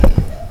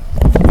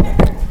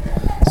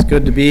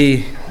good to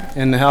be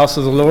in the house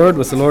of the Lord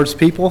with the Lord's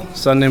people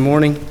Sunday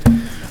morning,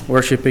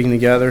 worshiping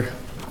together.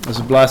 It's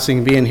a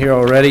blessing being here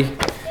already.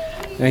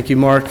 Thank you,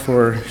 Mark,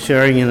 for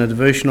sharing in a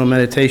devotional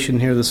meditation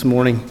here this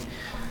morning.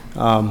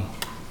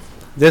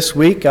 This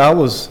week I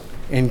was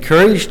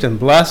encouraged and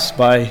blessed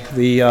by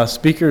the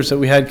speakers that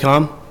we had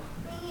come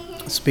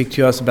speak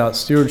to us about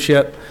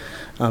stewardship.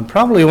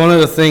 Probably one of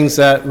the things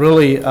that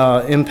really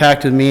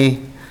impacted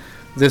me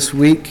this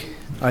week,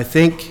 I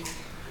think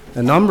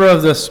a number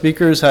of the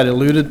speakers had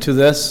alluded to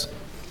this,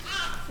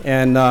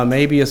 and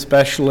maybe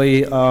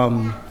especially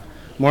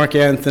Mark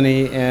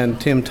Anthony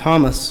and Tim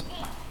Thomas.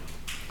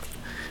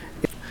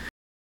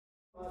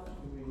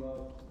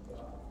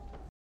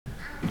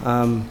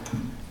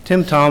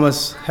 Tim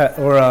Thomas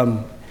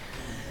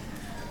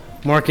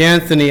Mark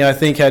Anthony, I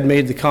think, had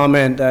made the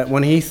comment that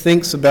when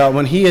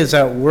he is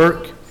at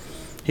work,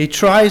 he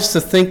tries to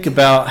think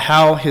about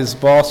how his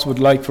boss would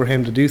like for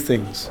him to do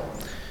things.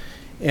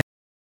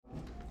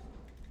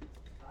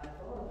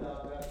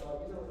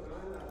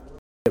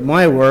 At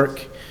my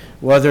work,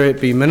 whether it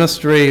be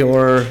ministry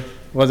or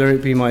whether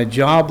it be my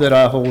job that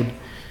I hold,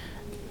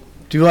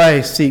 do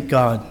I seek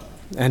God?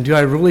 And do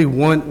I really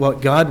want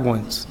what God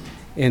wants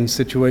in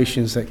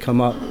situations that come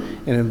up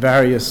and in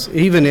various,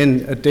 even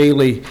in a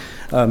daily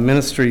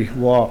ministry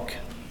walk?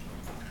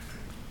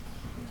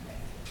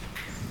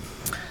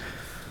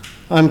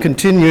 I'm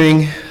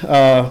continuing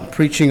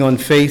preaching on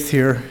faith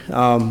here.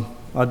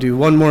 I'll do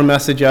one more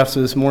message after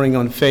this morning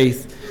on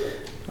faith.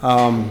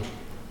 I'm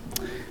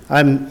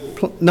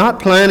not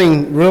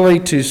planning really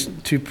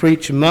to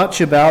preach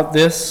much about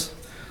this,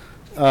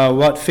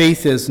 what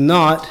faith is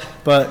not,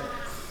 but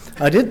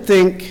I did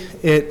think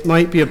it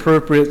might be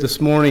appropriate this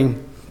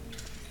morning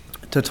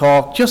to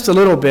talk just a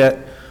little bit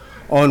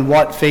on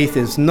what faith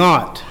is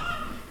not.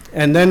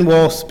 And then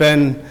we'll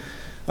spend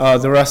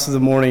the rest of the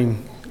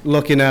morning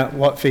looking at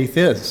what faith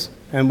is.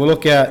 And we'll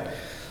look at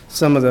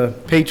some of the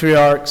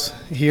patriarchs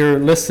here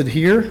listed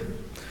here.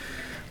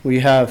 We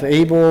have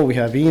Abel, we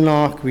have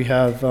Enoch, we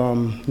have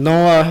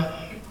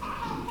Noah,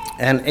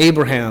 and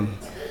Abraham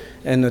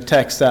in the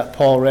text that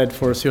Paul read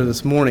for us here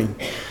this morning.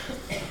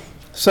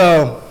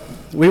 So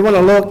we want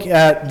to look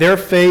at their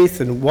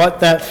faith and what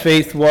that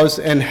faith was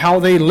and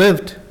how they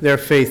lived their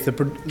faith,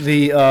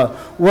 the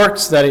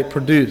works that it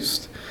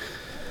produced.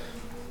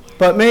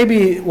 But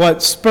maybe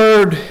what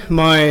spurred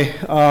my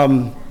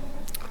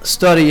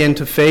study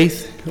into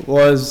faith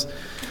was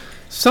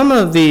some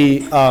of the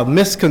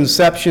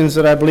misconceptions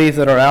that I believe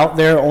that are out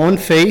there on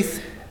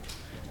faith,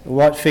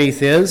 what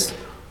faith is,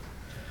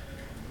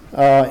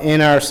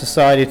 in our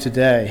society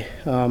today.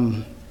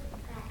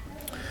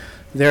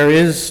 There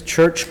is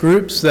church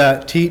groups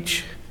that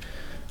teach,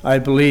 I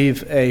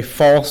believe, a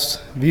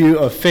false view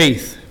of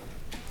faith,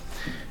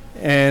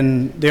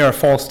 and they are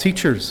false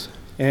teachers,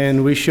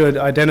 and we should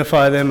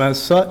identify them as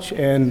such.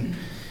 And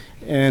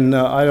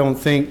I don't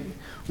think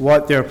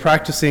what they're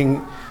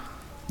practicing,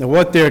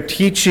 what they're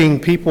teaching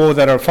people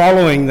that are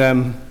following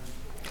them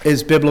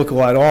is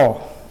biblical at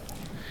all.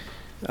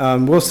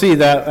 We'll see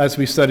that as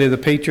we study the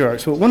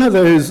patriarchs. But one of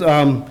those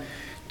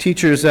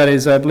teachers that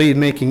is, I believe,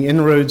 making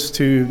inroads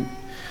to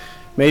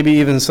maybe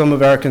even some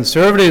of our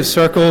conservative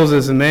circles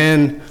is a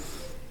man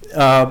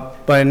by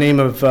the name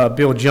of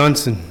Bill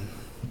Johnson.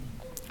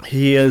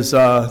 He is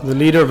the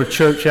leader of a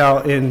church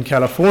out in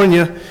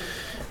California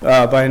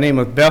by the name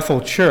of Bethel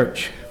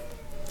Church.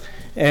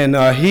 And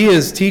he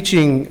is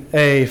teaching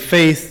a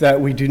faith that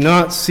we do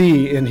not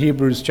see in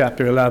Hebrews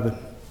chapter 11.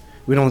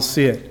 We don't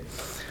see it.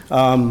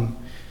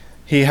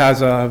 He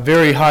has a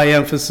very high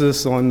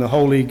emphasis on the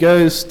Holy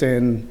Ghost,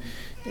 and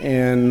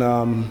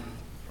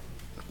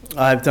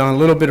I've done a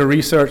little bit of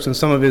research on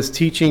some of his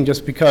teaching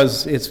just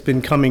because it's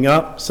been coming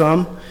up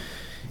some.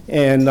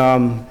 And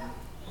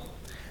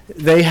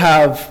they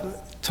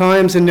have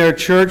times in their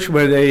church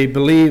where they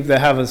believe they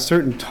have a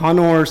certain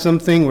tunnel or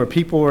something where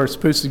people are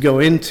supposed to go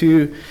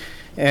into,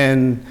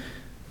 and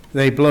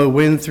they blow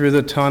wind through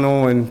the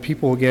tunnel and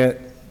people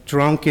get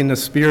drunk in the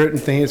spirit and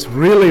things. It's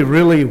really,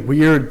 really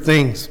weird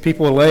things.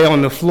 People lay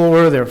on the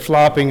floor, they're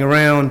flopping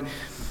around.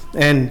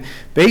 And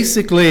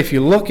basically, if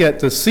you look at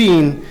the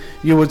scene,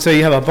 you would say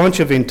you have a bunch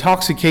of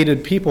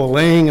intoxicated people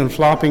laying and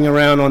flopping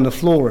around on the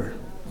floor.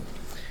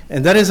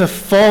 And that is a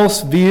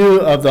false view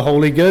of the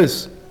Holy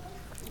Ghost.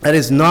 That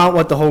is not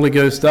what the Holy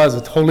Ghost does.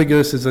 The Holy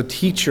Ghost is a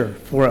teacher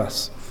for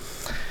us.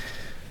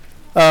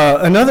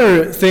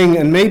 Another thing,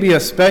 and maybe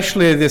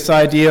especially this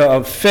idea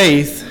of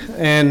faith,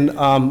 and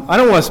I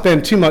don't want to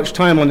spend too much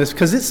time on this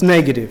because it's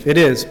negative, it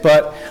is,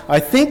 but I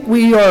think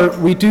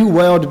we do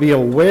well to be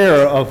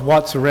aware of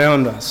what's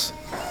around us,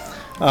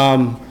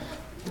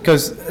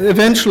 because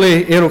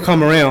eventually it'll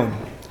come around.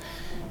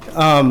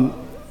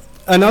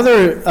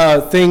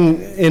 Another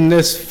thing in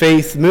this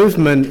faith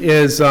movement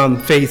is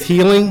faith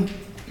healing,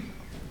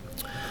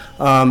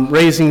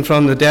 raising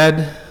from the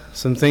dead,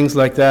 some things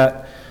like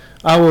that.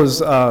 I was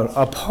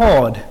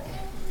appalled.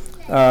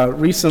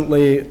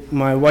 Recently,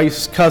 my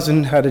wife's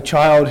cousin had a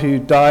child who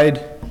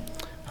died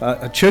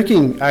a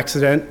choking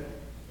accident,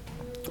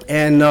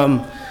 and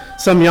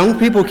some young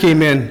people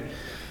came in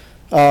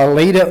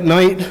late at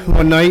night,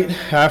 one night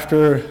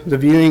during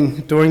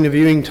the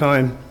viewing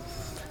time,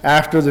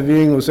 after the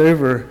viewing was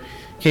over,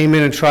 came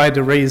in and tried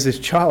to raise his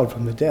child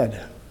from the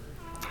dead.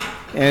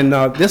 And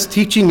this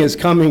teaching is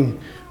coming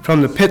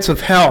from the pits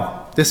of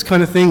hell. This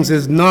kind of things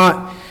is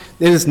not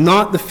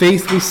the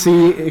faith we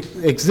see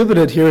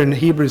exhibited here in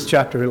Hebrews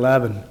chapter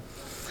 11.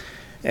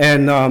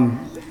 And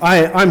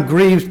I'm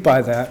grieved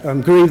by that.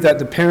 I'm grieved that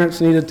the parents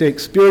needed to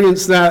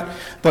experience that.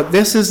 But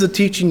this is the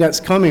teaching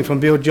that's coming from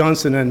Bill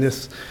Johnson and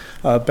this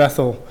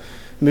Bethel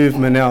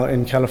movement out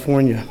in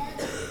California.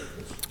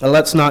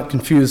 Let's not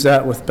confuse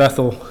that with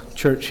Bethel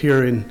Church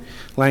here in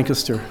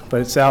Lancaster,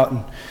 but it's out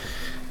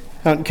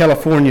in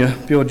California,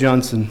 Bill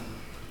Johnson.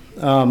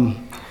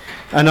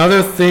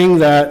 Another thing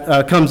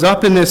that comes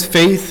up in this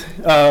faith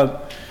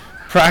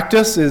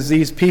practice is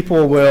these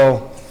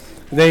people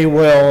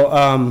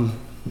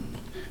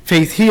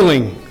faith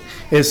healing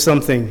is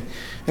something.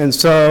 And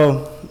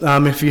so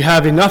if you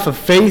have enough of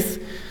faith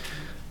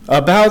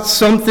about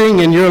something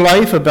in your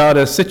life, about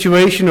a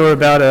situation or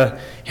about a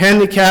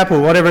handicap or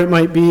whatever it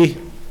might be,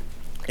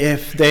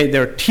 if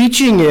their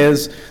teaching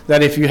is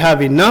that if you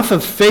have enough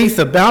of faith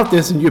about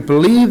this and you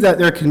believe that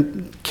there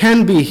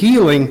can be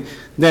healing,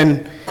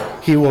 then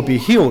he will be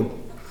healed.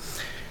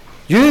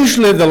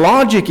 Usually the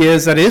logic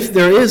is that if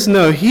there is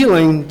no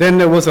healing, then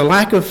there was a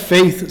lack of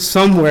faith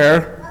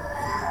somewhere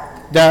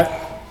that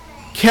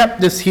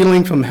kept this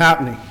healing from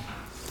happening.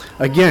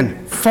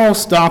 Again,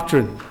 false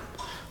doctrine.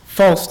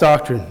 False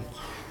doctrine.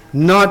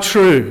 Not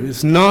true.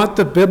 It's not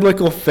the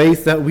biblical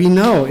faith that we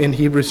know in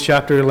Hebrews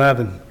chapter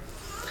 11.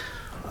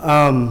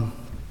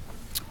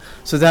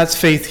 So that's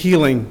faith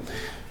healing.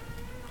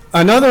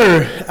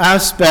 Another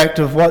aspect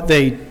of what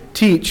they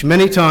teach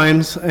many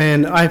times,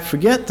 and I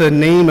forget the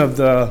name of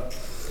the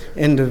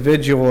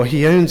individual.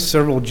 He owns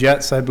several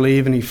jets, I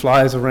believe, and he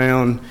flies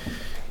around,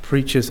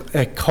 preaches.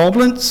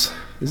 Koblenz?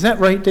 Is that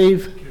right,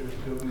 Dave?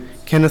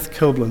 Kenneth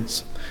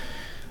Koblenz.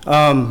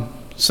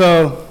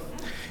 So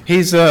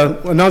he's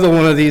another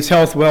one of these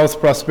health, wealth,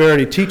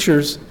 prosperity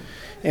teachers.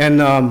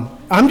 And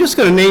I'm just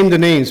going to name the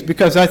names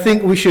because I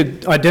think we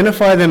should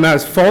identify them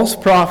as false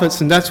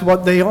prophets, and that's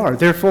what they are.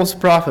 They're false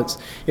prophets.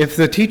 If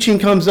the teaching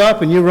comes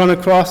up and you run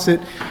across it,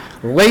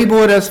 label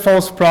it as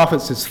false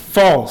prophets. It's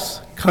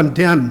false,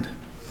 condemned.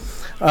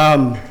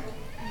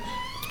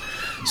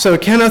 So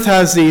Kenneth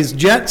has these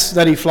jets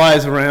that he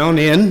flies around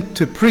in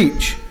to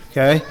preach,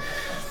 okay?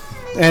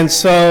 And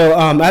so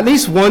at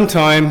least one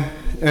time,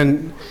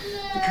 and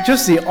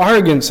just the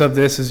arrogance of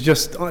this is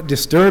just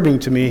disturbing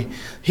to me.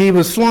 He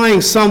was flying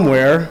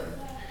somewhere,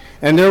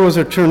 and there was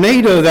a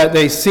tornado that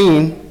they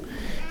seen,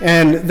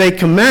 and they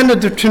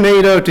commanded the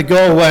tornado to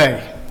go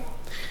away.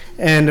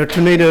 And the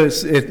tornado,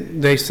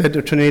 they said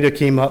the tornado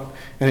came up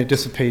and it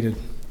dissipated.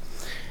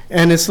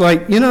 And it's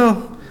like,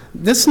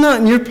 this is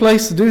not in your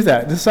place to do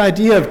that. This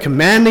idea of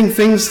commanding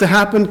things to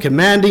happen,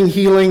 commanding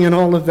healing and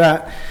all of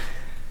that,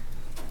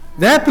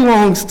 that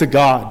belongs to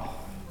God.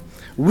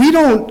 We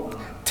don't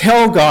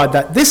tell God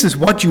that this is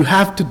what you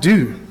have to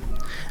do.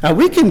 Now,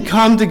 we can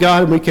come to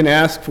God and we can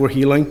ask for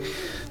healing.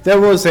 There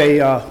was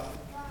a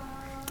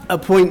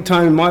point in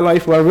time in my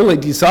life where I really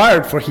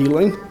desired for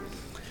healing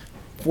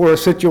for a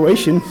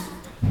situation,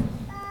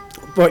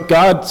 but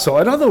God saw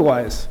it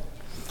otherwise.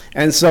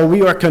 And so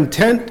we are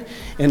content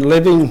in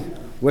living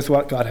with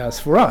what God has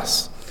for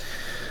us.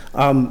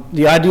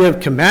 The idea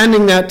of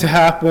commanding that to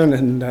happen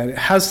and that it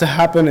has to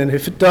happen, and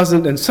if it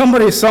doesn't, and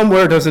somebody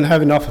somewhere doesn't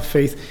have enough of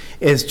faith,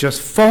 is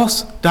just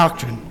false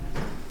doctrine.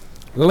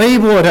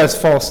 Label it as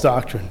false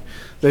doctrine.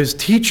 Those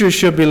teachers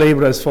should be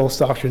labeled as false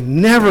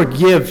doctrine. Never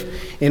give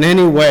in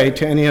any way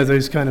to any of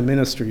those kind of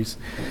ministries.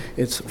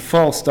 It's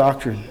false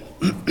doctrine.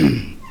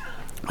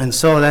 And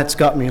so that's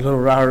got me a little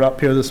riled up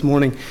here this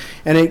morning.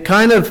 And it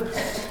kind of,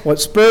 what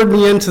spurred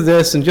me into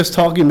this, and just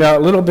talking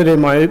about a little bit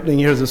in my opening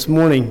here this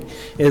morning,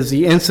 is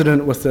the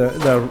incident with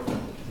the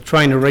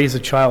trying to raise a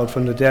child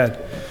from the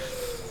dead.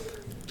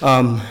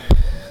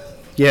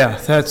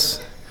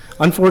 That's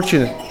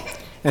unfortunate.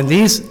 And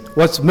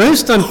what's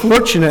most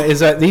unfortunate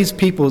is that these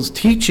people's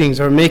teachings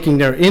are making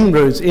their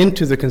inroads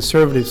into the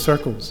conservative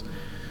circles.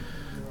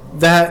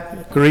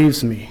 That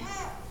grieves me.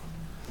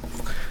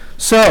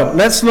 So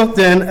let's look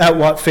then at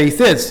what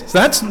faith is. So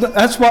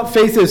that's what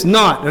faith is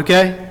not,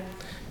 okay?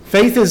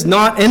 Faith is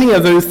not any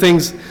of those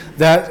things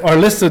that are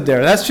listed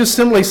there. That's just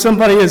simply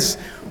somebody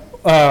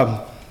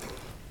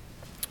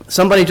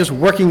just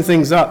working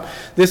things up.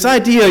 This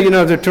idea,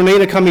 of the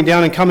tornado coming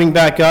down and coming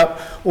back up,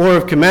 or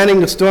of commanding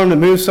the storm to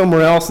move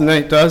somewhere else and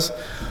then it does,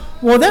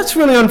 well, that's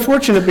really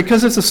unfortunate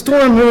because if the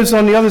storm moves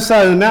on the other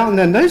side of the mountain,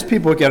 then those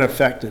people get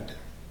affected.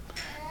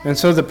 And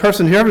so the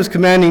person, whoever's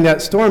commanding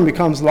that storm,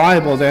 becomes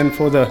liable then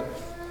for the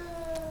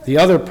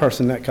other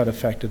person that got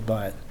affected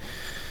by it.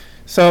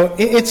 So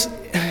it's,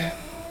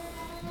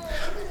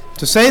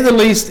 to say the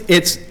least,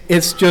 it's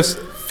just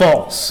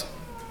false.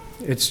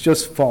 It's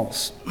just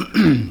false.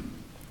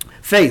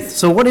 Faith.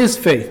 So what is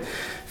faith?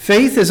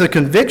 Faith is a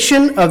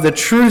conviction of the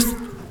truth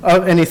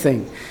of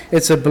anything.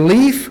 It's a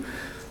belief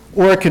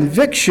or a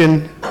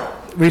conviction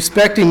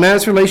respecting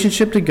man's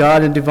relationship to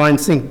God and divine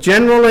things.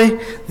 Generally,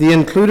 the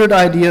included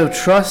idea of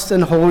trust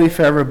and holy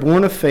fervor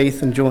born of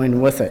faith and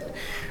joined with it.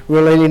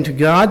 Relating to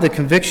God, the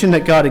conviction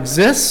that God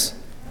exists,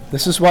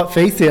 this is what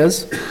faith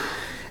is,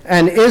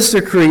 and is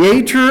the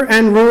creator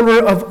and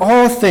ruler of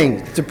all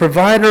things, the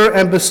provider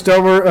and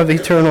bestower of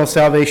eternal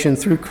salvation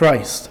through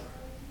Christ.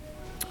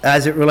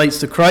 As it relates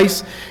to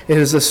Christ, it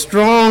is a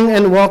strong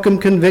and welcome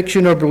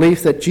conviction or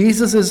belief that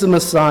Jesus is the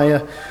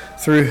Messiah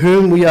through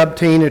whom we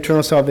obtain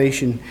eternal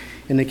salvation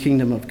in the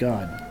kingdom of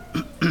God.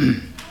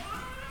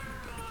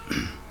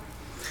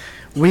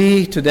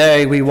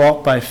 We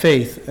walk by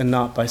faith and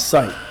not by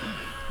sight.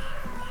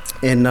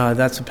 And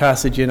that's a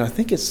passage I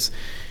think it's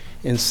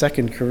in 2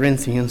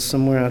 Corinthians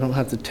somewhere. I don't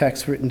have the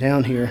text written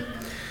down here.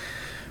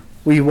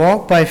 We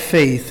walk by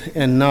faith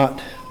and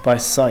not by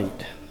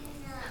sight.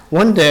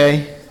 One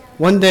day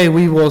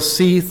we will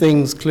see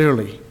things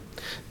clearly.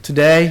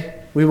 Today,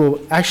 we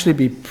will actually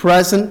be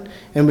present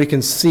and we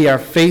can see. Our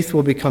faith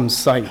will become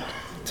sight.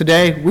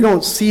 Today, we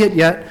don't see it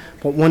yet,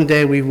 but one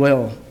day we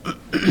will.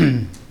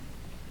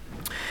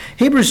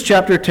 Hebrews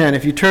chapter 10.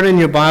 If you turn in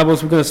your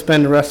Bibles, we're going to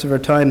spend the rest of our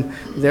time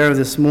there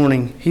this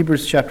morning.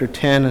 Hebrews chapter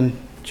 10 and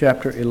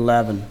chapter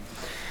 11.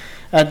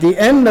 At the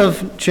end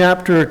of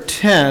chapter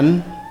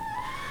 10,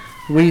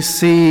 we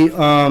see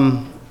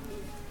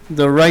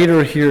the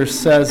writer here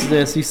says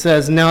this. He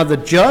says, "Now the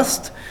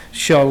just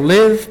shall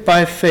live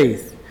by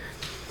faith.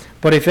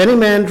 But if any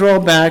man draw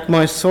back,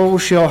 my soul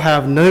shall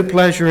have no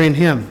pleasure in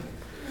him.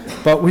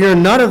 But we are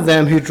not of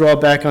them who draw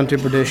back unto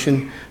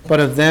perdition, but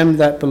of them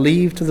that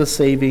believe to the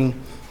saving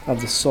of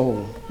the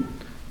soul."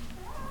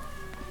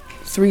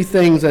 Three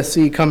things I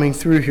see coming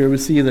through here. We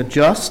see the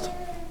just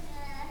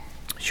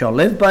shall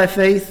live by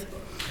faith.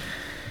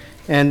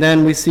 And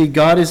then we see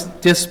God is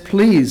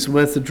displeased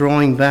with the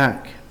drawing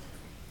back.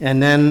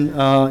 And then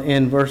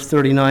in verse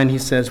 39 he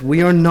says,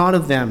 "We are not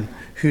of them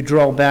who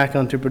draw back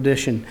unto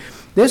perdition."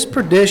 This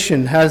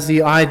perdition has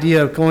the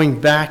idea of going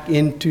back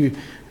into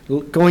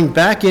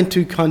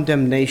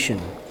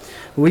condemnation.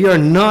 We are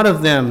not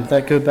of them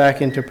that go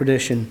back into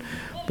perdition,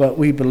 but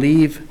we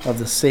believe of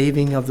the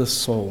saving of the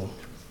soul.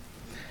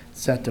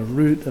 It's at the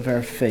root of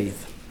our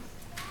faith.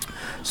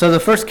 So the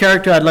first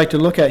character I'd like to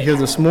look at here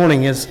this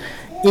morning is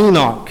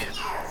Enoch.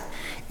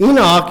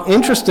 Enoch,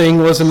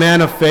 interesting, was a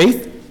man of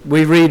faith.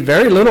 We read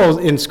very little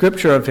in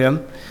Scripture of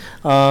him.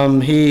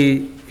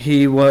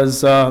 He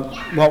was,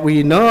 what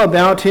we know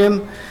about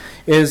him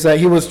is that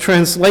he was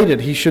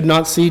translated. He should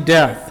not see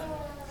death.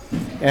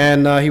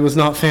 And he was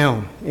not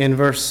found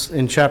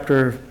in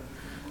chapter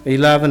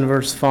 11,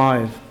 verse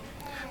 5.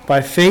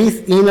 By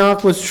faith,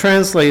 Enoch was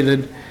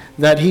translated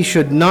that he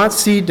should not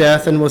see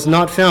death and was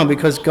not found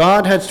because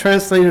God had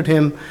translated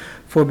him,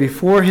 for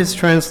before his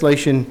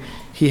translation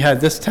he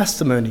had this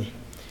testimony.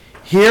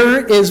 Here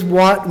is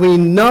what we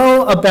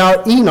know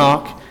about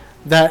Enoch,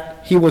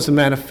 that he was a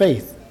man of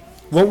faith.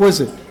 What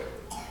was it?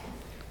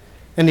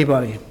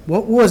 Anybody?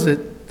 What was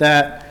it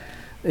that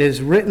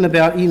is written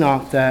about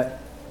Enoch that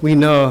we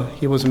know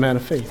he was a man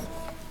of faith?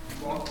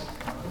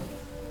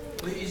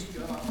 Please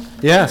God.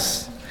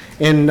 Yes.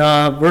 In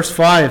verse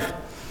 5,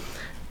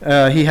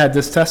 he had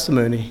this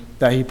testimony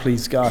that he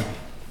pleased God.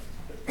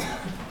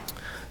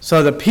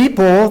 So the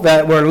people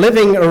that were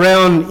living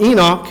around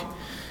Enoch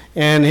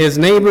and his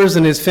neighbors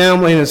and his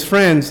family and his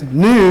friends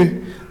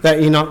knew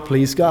that Enoch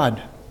pleased God.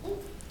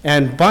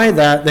 And by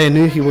that, they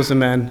knew he was a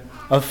man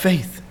of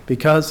faith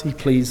because he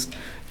pleased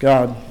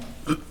God.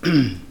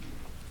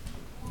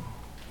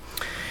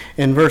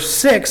 In verse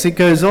 6, it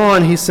goes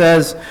on, he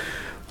says,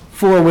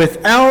 "For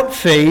without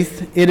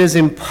faith it is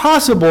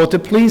impossible to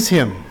please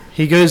him."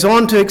 He goes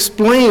on to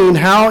explain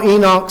how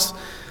Enoch's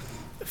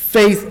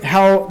faith,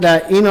 how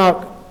that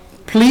Enoch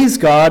pleased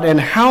God and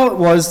how it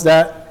was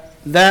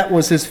that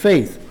was his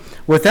faith.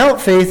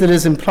 "Without faith it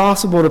is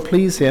impossible to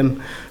please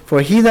him,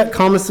 for he that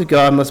cometh to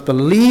God must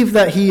believe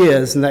that he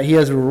is, and that he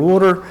is a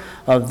rewarder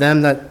of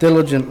them that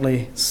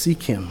diligently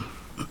seek him."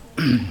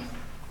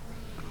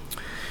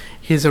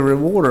 He's a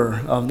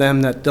rewarder of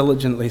them that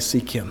diligently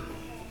seek him.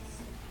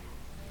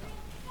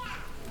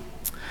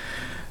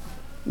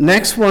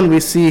 Next one we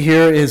see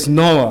here is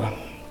Noah.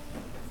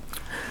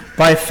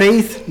 By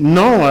faith,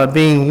 Noah,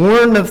 being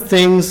warned of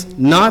things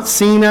not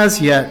seen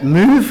as yet,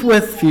 moved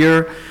with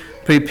fear,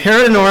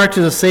 prepared an ark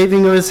to the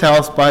saving of his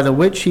house, by the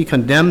which he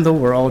condemned the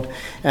world,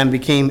 and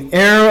became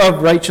heir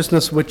of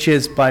righteousness, which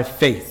is by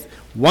faith.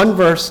 One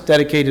verse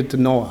dedicated to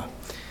Noah.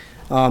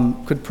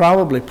 Could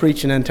probably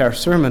preach an entire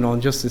sermon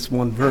on just this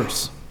one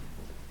verse.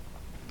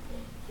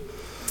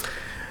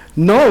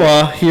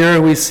 Noah, here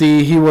we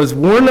see, he was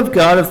warned of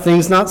God of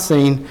things not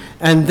seen,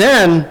 and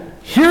then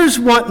here's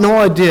what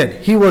Noah did.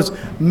 He was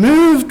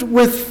moved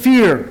with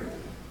fear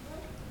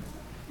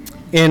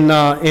in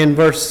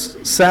verse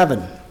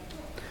 7.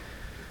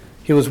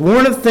 He was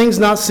warned of things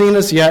not seen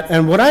as yet,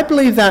 and what I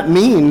believe that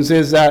means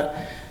is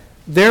that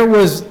there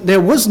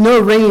was no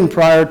rain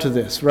prior to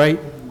this, right?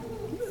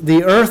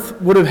 The earth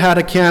would have had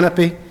a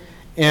canopy,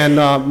 and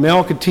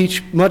Mel could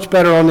teach much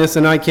better on this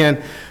than I can,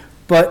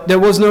 but there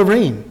was no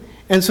rain.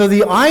 And so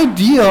the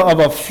idea of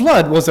a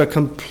flood was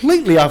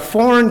completely a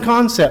foreign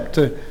concept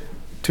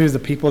to the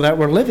people that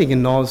were living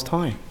in Noah's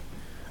time.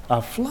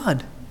 A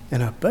flood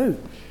in a boat.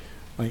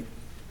 Like,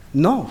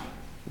 no.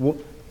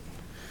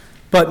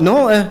 But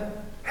Noah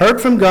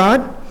heard from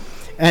God,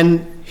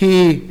 and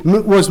he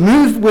was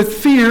moved with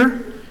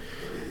fear,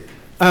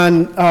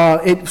 and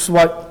it's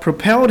what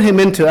propelled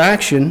him into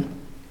action.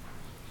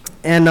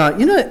 And,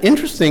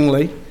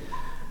 interestingly,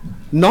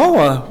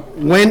 Noah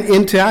went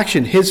into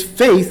action. His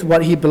faith,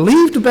 what he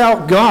believed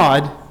about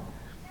God,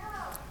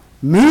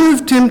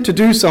 moved him to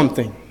do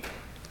something.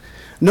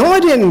 Noah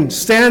didn't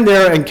stand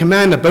there and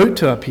command a boat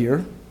to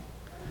appear.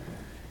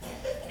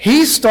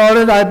 He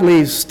started, I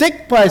believe,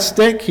 stick by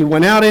stick. He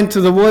went out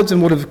into the woods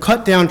and would have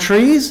cut down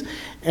trees,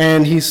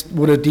 and he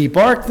would have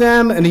debarked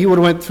them, and he would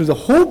have went through the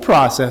whole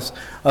process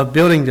of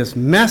building this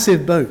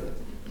massive boat.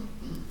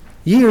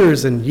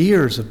 Years and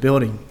years of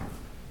building.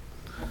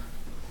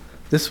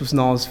 This was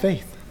Noah's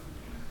faith.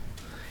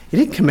 He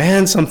didn't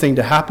command something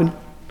to happen,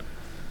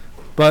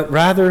 but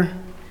rather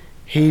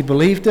he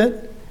believed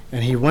it,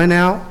 and he went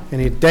out,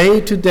 and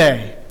day to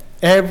day,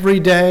 every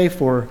day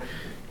for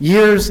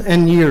years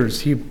and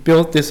years, he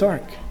built this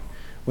ark,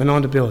 went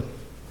on to build.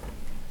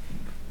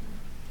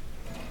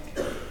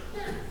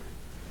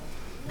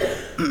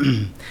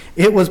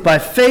 It was by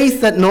faith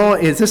that Noah,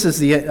 this is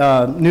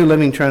the New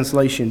Living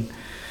Translation,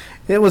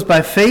 it was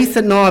by faith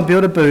that Noah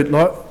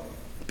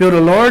built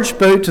a large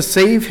boat to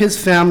save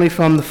his family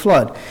from the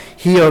flood.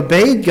 He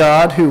obeyed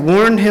God, who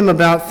warned him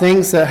about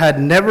things that had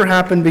never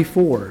happened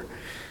before.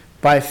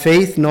 By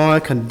faith,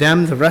 Noah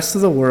condemned the rest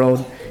of the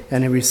world,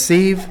 and he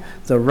received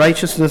the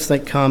righteousness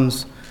that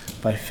comes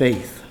by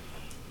faith.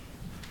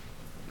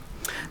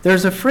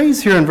 There's a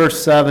phrase here in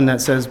verse 7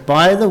 that says,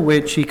 by the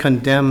which he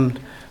condemned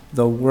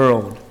the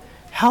world.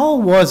 How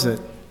was it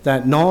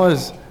that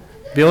Noah's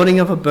building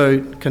of a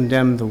boat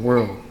condemned the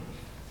world?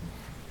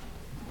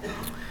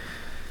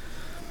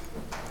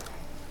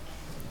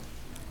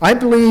 I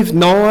believe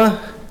Noah,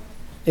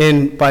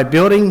 by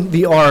building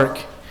the ark,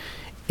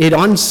 it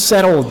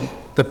unsettled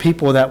the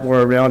people that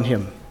were around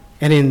him.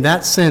 And in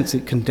that sense,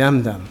 it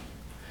condemned them.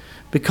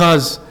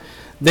 Because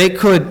they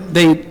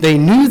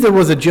knew there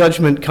was a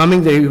judgment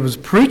coming. They was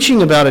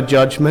preaching about a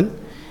judgment.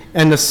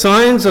 And the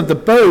signs of the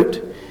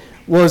boat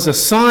was a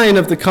sign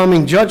of the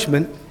coming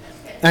judgment.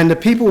 And the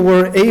people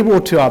were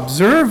able to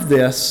observe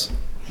this.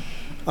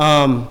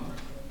 But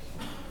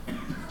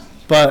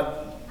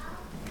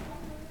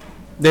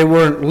they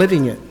weren't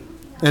living it.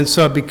 And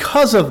so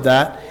because of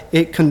that,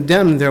 it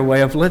condemned their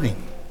way of living.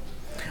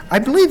 I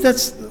believe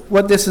that's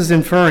what this is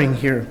inferring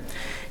here.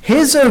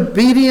 His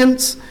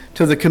obedience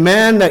to the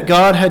command that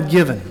God had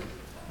given,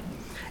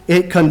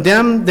 it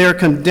condemned their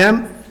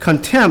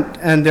contempt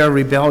and their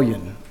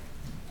rebellion.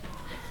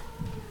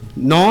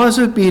 Noah's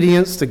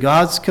obedience to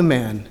God's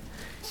command,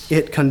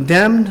 it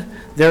condemned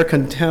their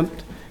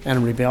contempt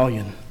and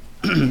rebellion.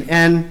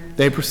 And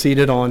they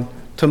proceeded on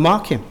to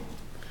mock him.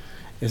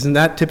 Isn't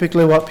that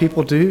typically what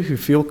people do who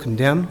feel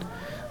condemned?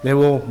 They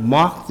will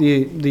mock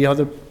the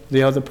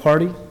other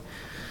party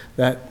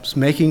that's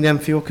making them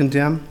feel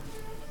condemned.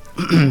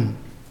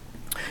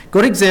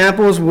 Good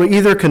examples will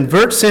either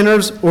convert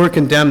sinners or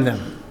condemn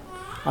them.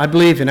 I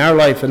believe in our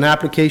life, an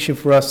application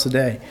for us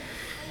today.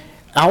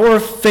 Our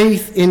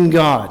faith in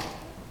God,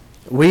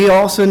 we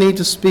also need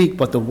to speak,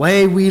 but the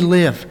way we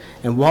live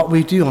and what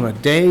we do on a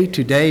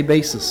day-to-day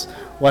basis,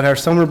 what our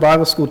summer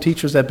Bible school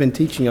teachers have been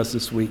teaching us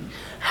this week,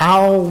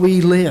 how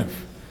we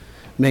live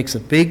makes a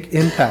big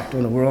impact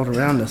on the world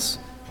around us.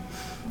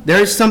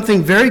 There is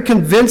something very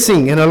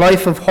convincing in a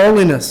life of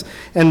holiness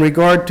in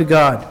regard to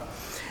God.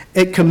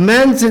 It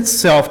commends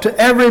itself to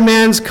every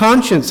man's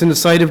conscience in the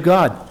sight of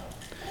God.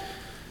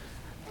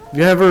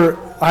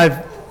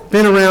 I've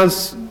been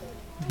around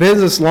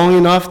business long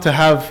enough to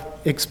have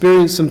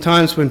experienced some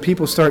times when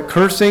people start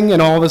cursing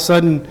and all of a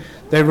sudden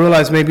they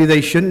realize maybe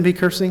they shouldn't be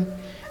cursing.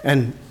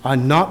 And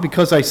not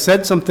because I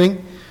said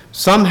something.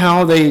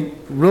 Somehow they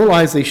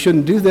realize they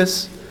shouldn't do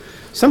this.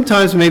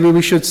 Sometimes maybe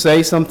we should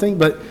say something,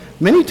 but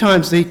many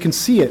times they can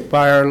see it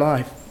by our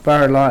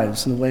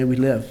lives and the way we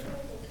live.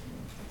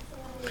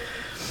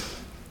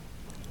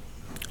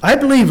 I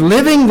believe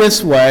living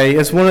this way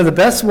is one of the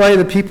best ways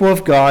the people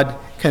of God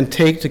can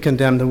take to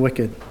condemn the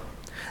wicked.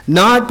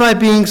 Not by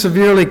being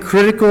severely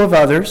critical of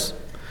others,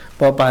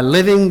 but by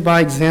living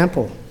by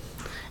example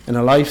in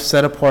a life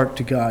set apart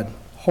to God.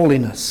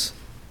 Holiness.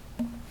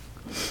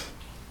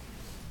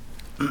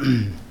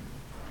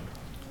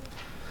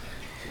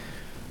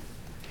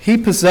 He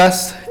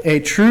possessed a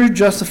true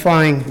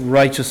justifying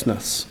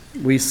righteousness.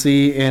 We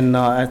see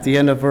at the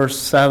end of verse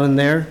 7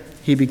 there,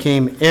 he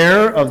became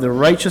heir of the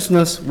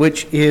righteousness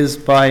which is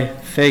by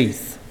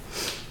faith.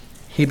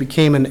 He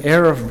became an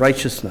heir of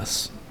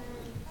righteousness.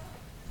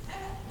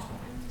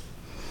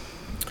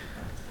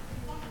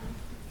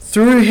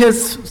 Through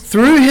his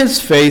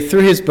faith,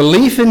 through his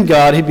belief in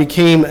God, he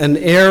became an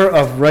heir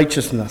of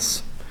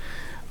righteousness.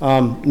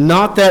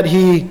 Not that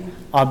he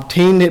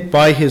obtained it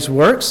by his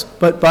works,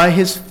 but by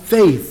his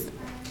faith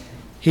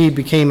he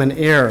became an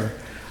heir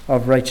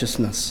of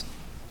righteousness.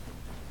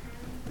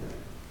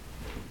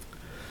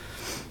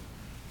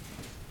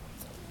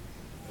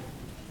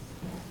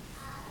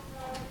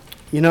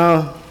 You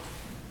know,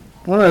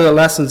 one of the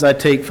lessons I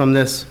take from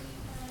this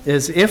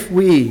is if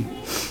we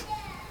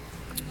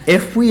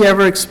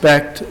ever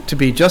expect to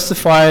be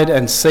justified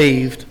and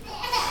saved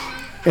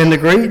in the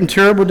great and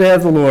terrible day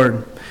of the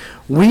Lord,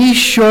 we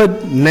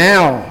should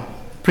now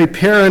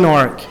prepare an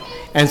ark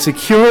and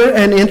secure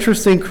an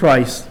interest in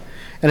Christ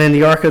and in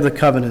the Ark of the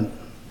Covenant.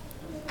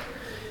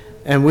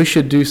 And we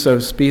should do so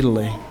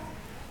speedily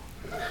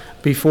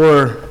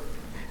before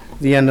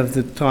the end of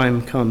the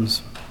time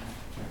comes.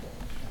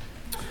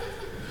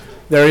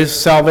 There is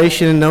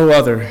salvation in no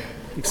other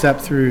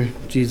except through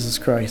Jesus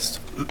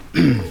Christ.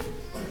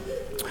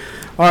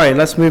 All right,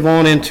 let's move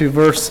on into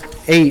verse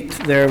 8.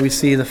 There we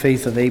see the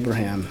faith of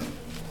Abraham.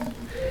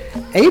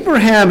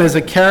 Abraham is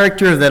a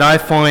character that I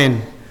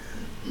find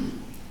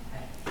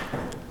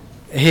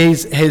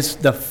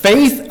the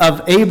faith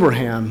of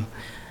Abraham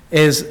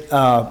is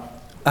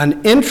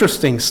an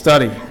interesting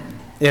study.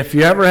 If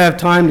you ever have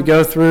time to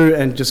go through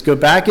and just go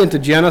back into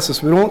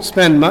Genesis, we won't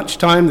spend much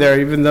time there,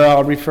 even though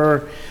I'll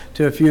refer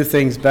to a few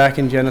things back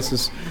in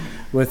Genesis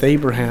with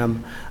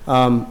Abraham.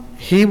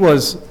 He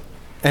was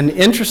an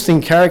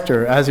interesting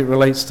character as it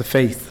relates to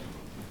faith.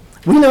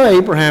 We know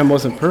Abraham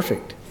wasn't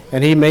perfect,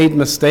 and he made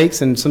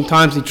mistakes, and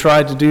sometimes he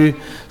tried to do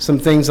some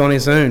things on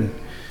his own.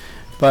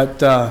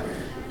 But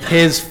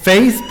his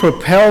faith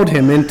propelled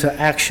him into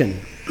action.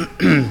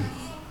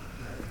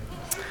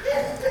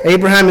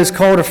 Abraham is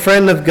called a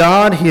friend of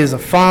God. He is a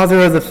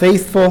father of the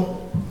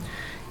faithful.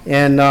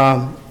 And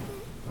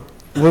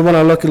we want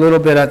to look a little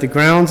bit at the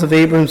grounds of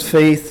Abraham's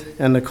faith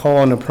and the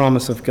call and the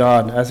promise of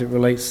God as it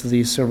relates to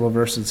these several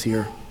verses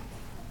here.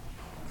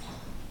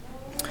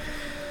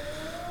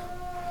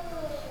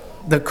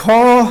 The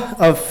call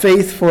of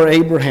faith for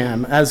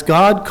Abraham. As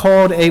God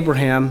called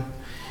Abraham,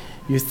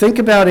 you think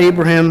about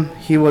Abraham,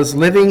 he was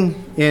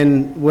living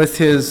with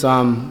his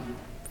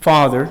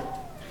father,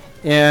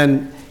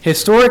 and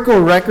historical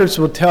records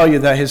will tell you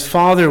that his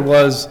father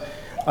was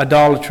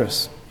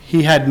idolatrous.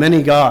 He had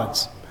many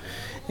gods.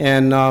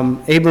 And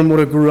Abram would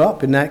have grew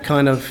up in that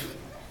kind of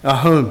a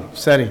home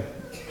setting.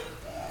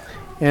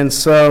 And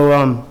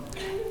so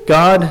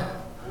God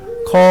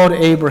called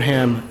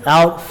Abraham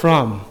out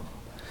from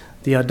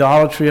the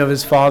idolatry of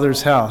his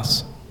father's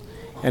house.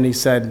 And he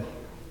said,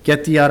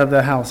 get thee out of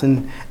the house.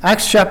 In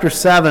Acts chapter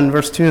 7,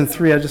 verse 2 and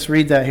 3, I'll just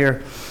read that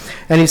here.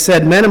 And he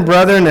said, men and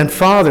brethren and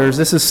fathers,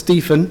 this is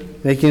Stephen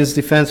making his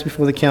defense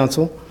before the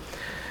council.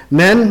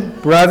 Men,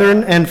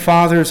 brethren, and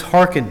fathers,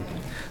 hearken.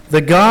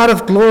 The God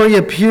of glory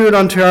appeared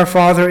unto our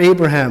father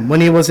Abraham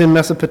when he was in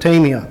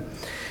Mesopotamia,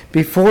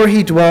 before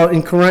he dwelt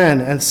in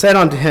Charan, and said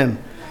unto him,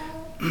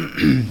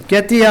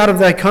 get thee out of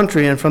thy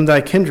country and from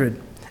thy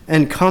kindred,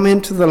 and come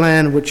into the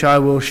land which I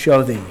will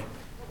show thee.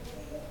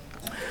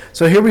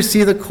 So here we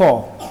see the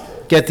call.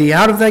 Get thee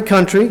out of thy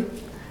country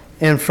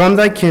and from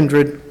thy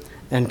kindred,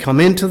 and come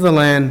into the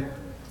land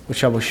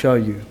which I will show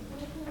you.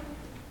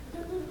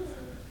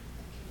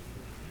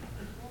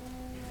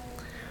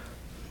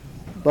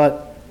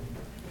 But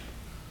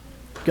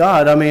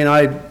God,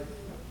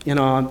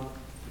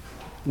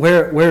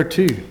 where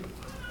to?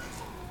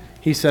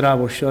 He said, I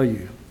will show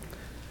you.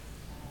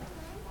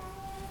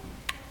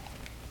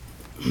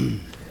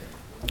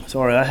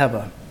 Sorry, I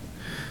have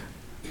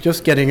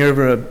just getting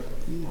over a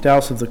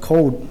douse of the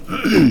cold.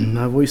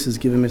 My voice is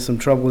giving me some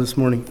trouble this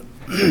morning.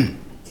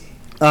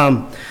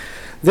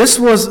 This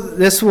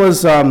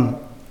was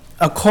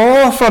a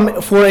call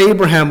for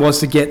Abraham was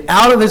to get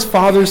out of his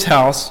father's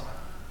house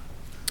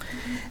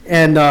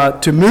and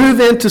to move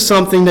into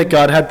something that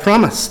God had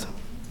promised.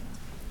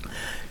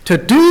 To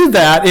do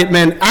that, it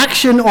meant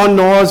action on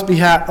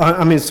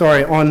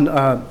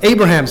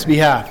Abraham's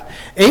behalf.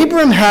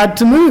 Abraham had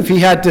to move. He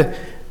had to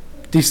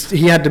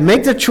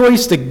make the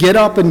choice to get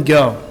up and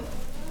go.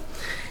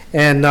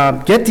 And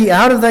get thee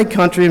out of thy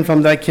country and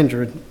from thy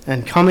kindred,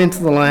 and come into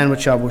the land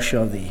which I will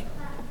show thee.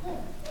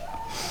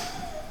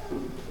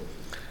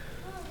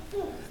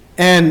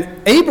 And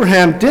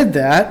Abraham did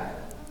that.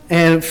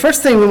 And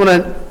first thing we want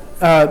to,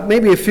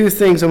 maybe a few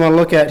things I want to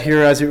look at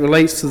here as it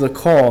relates to the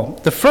call.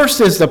 The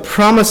first is the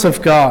promise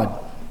of God.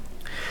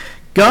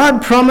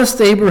 God promised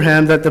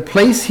Abraham that the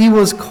place he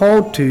was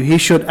called to, he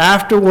should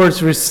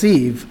afterwards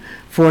receive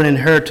for an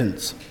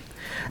inheritance.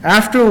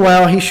 After a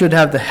while, he should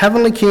have the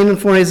heavenly Canaan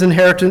for his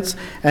inheritance,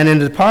 and in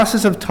the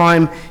process of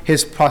time,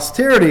 his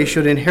posterity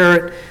should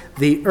inherit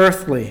the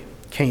earthly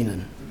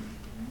Canaan.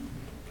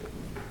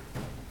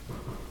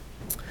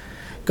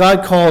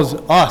 God calls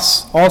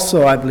us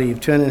also, I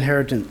believe, to an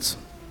inheritance.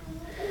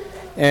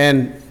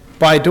 And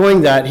by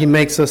doing that, he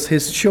makes us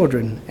his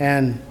children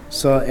and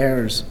so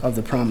heirs of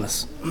the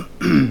promise.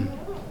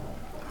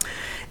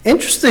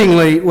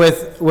 Interestingly,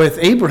 with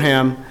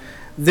Abraham,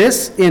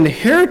 this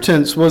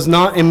inheritance was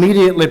not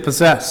immediately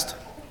possessed.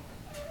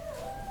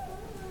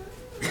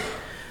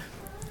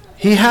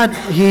 He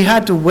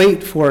had to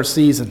wait for a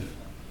season.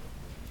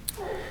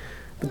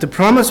 But the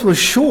promise was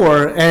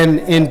sure, and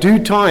in due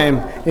time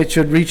it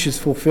should reach its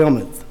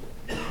fulfillment.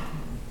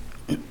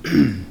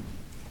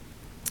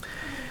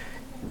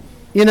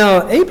 You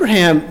know,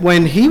 Abraham,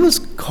 when he was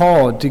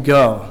called to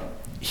go,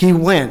 he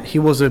went. He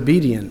was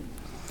obedient.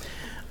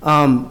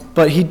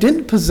 But he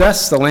didn't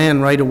possess the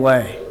land right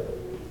away.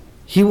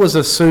 He was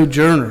a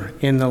sojourner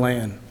in the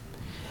land.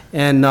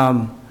 And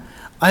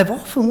I've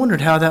often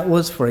wondered how that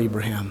was for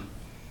Abraham.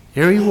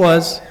 Here he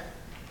was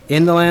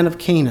in the land of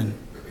Canaan.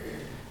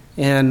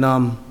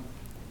 And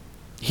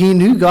he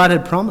knew God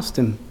had promised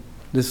him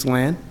this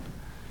land.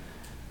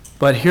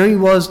 But here he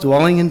was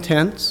dwelling in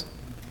tents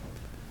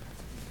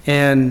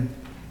and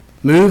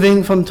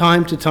moving from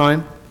time to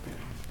time.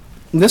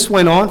 And this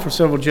went on for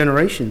several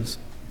generations.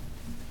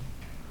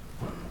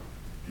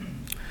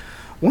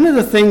 One of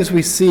the things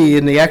we see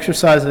in the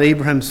exercise of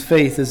Abraham's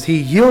faith is he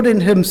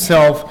yielded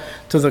himself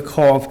to the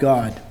call of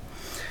God.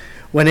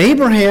 When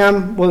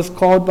Abraham was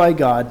called by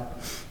God,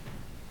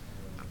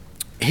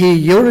 he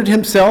yielded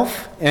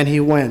himself and he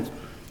went.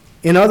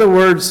 In other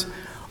words,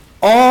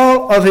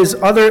 all of his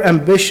other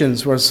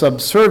ambitions were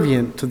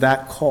subservient to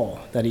that call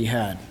that he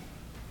had.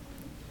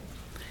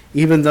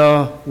 Even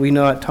though we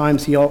know at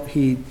times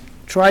he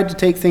tried to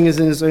take things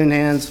in his own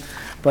hands,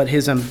 but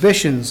his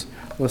ambitions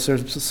were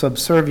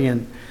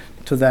subservient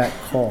to that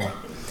call.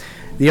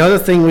 The other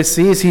thing we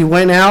see is he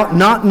went out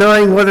not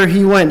knowing whither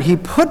he went. He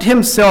put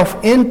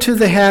himself into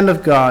the hand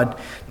of God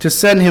to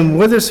send him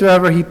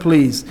whithersoever he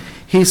pleased.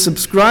 He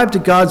subscribed to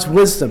God's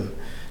wisdom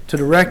to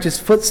direct his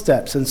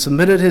footsteps and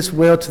submitted his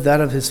will to that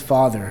of his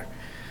father.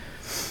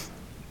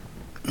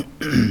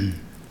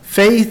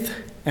 Faith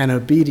and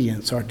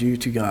obedience are due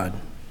to God.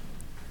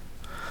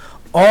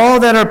 All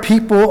that are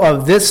people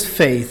of this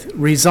faith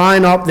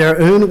resign up their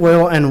own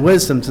will and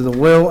wisdom to the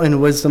will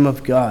and wisdom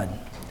of God.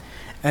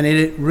 And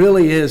it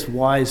really is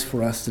wise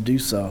for us to do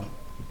so.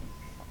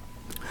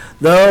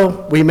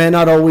 Though we may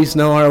not always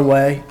know our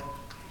way,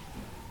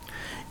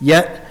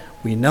 yet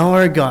we know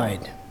our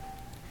guide.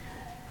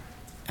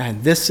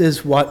 And this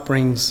is what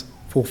brings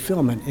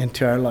fulfillment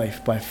into our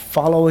life, by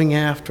following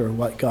after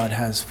what God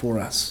has for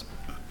us.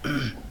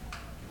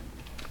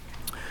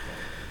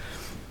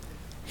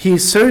 He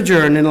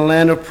sojourned in a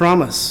land of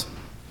promise.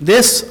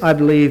 This, I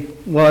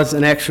believe, was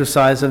an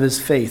exercise of his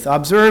faith.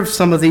 Observe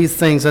some of these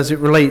things as it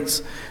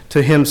relates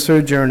to him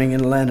sojourning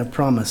in a land of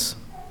promise.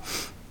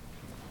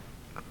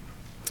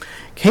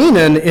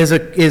 Canaan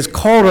is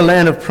called a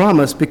land of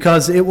promise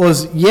because it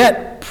was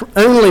yet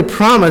only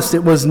promised,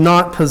 it was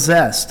not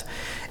possessed.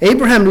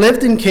 Abraham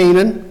lived in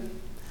Canaan.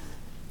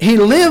 He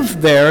lived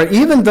there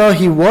even though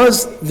he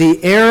was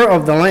the heir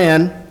of the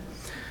land,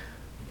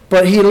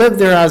 but he lived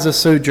there as a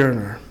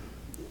sojourner.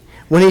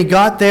 When he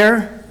got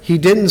there, he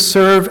didn't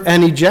serve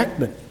an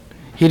ejectment.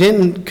 He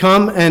didn't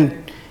come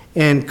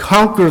and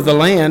conquer the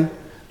land,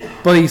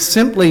 but he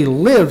simply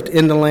lived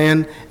in the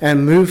land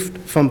and moved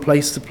from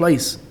place to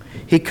place.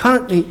 He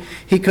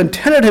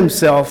contented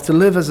himself to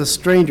live as a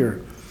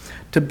stranger,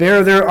 to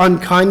bear their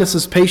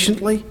unkindnesses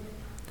patiently,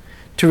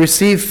 to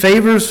receive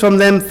favors from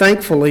them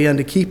thankfully, and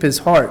to keep his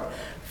heart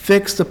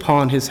fixed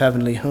upon his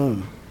heavenly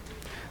home,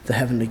 the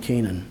heavenly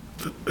Canaan.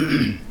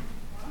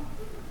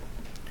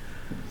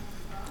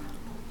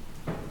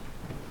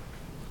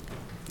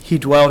 He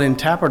dwelled in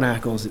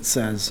tabernacles, it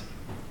says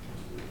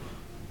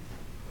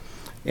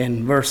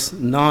in verse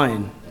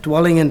 9,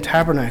 dwelling in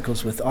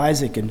tabernacles with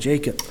Isaac and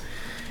Jacob,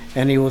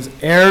 and he was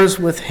heirs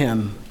with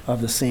him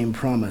of the same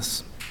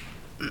promise.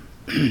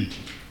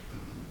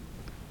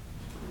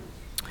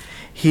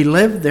 He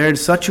lived there in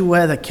such a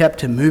way that kept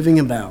him moving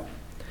about,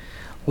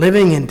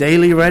 living in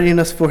daily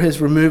readiness for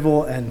his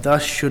removal, and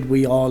thus should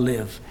we all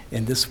live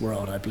in this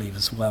world, I believe,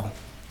 as well.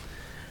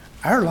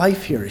 Our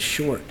life here is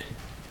short,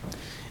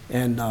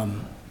 and I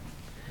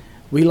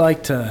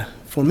like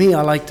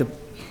to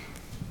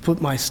put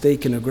my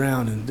stake in the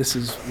ground, and this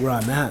is where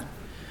I'm at.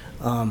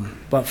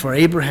 But for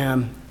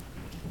Abraham,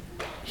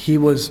 he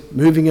was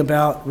moving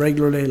about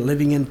regularly,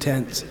 living in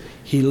tents.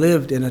 He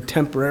lived in a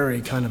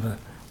temporary kind of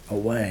a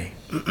way.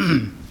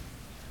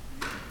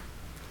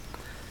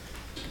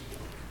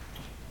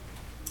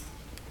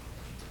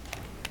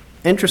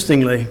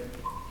 Interestingly,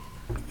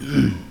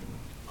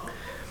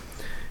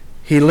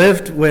 he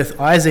lived with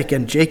Isaac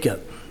and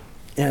Jacob,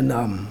 and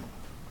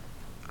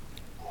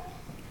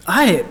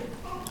I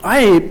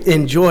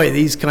enjoy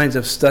these kinds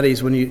of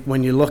studies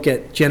when you look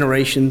at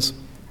generations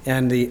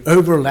and the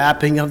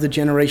overlapping of the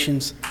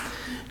generations.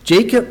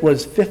 Jacob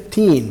was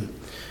 15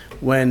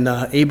 when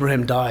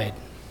Abraham died.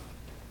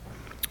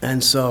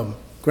 And so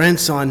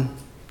grandson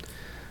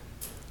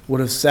would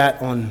have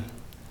sat on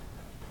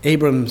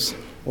Abram's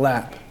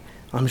lap,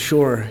 I'm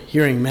sure,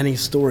 hearing many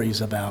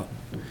stories about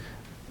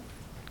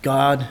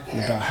God,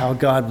 and about how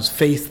God was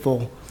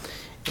faithful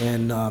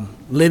and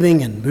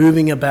living and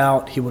moving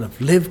about. He would have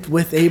lived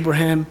with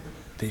Abraham.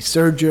 They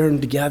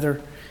sojourned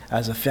together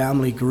as a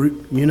family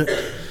group unit.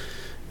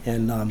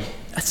 And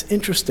that's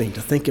interesting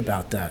to think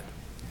about that.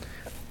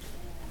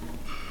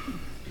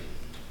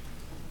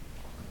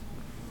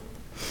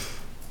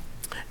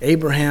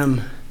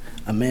 Abraham,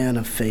 a man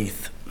of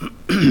faith.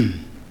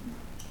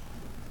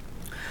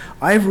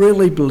 I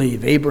really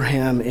believe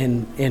Abraham,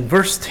 in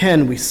verse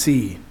 10 we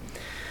see,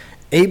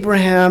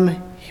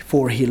 Abraham,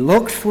 for he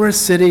looked for a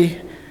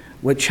city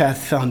which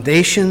hath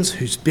foundations,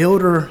 whose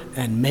builder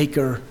and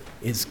maker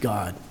is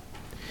God.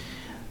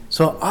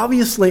 So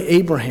obviously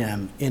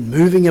Abraham, in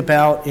moving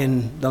about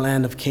in the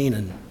land of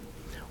Canaan,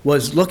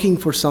 was looking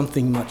for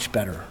something much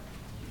better.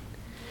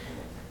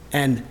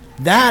 And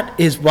that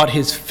is what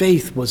his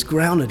faith was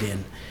grounded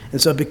in.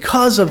 And so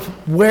because of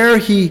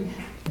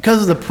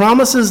the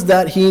promises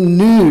that he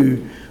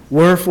knew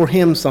were for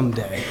him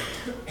someday,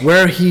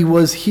 where he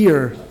was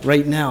here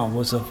right now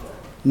was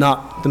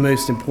not the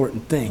most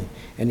important thing,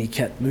 and he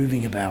kept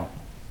moving about.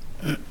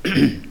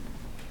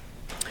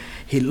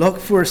 He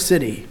looked for a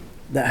city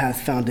that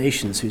hath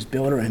foundations, whose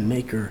builder and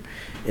maker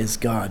is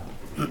God.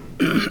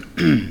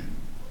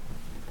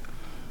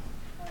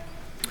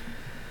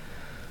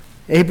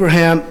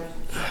 Abraham,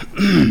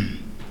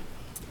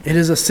 it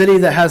is a city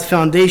that has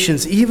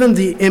foundations, even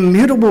the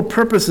immutable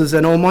purposes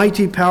and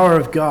almighty power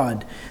of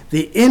God,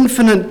 the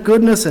infinite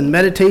goodness and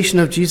meditation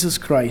of Jesus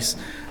Christ,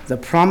 the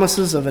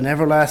promises of an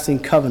everlasting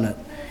covenant,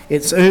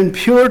 its own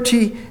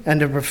purity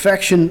and the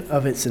perfection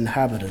of its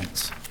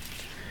inhabitants.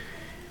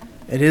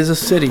 It is a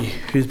city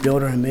whose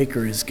builder and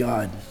maker is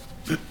God.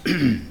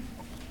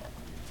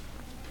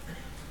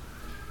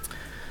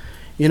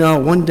 You know,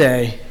 one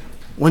day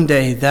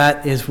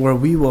that is where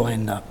we will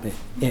end up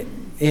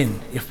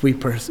in if we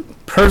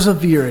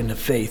persevere in the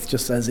faith,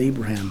 just as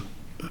Abraham.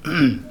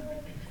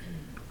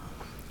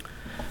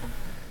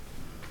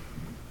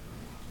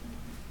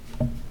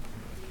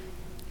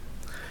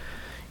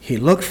 He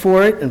looked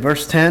for it in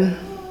verse 10,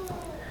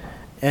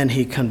 and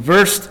he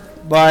conversed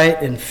by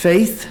it in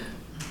faith.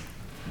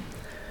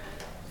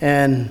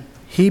 And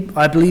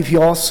I believe he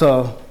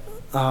also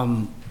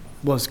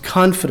was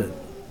confident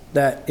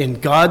that in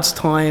God's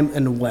time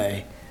and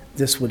way,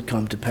 this would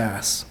come to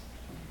pass.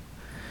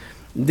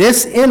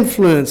 This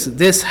influence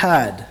this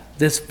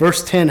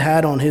verse 10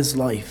 had on his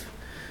life,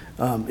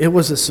 it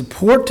was a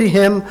support to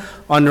him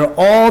under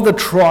all the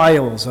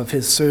trials of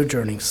his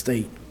sojourning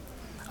state.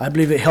 I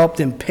believe it helped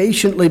him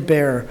patiently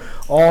bear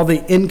all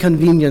the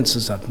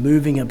inconveniences of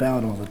moving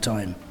about all the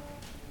time.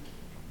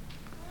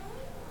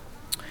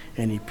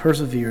 And he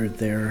persevered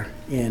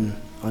therein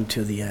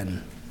unto the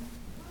end.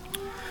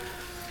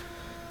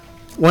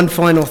 One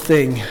final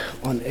thing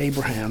on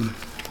Abraham.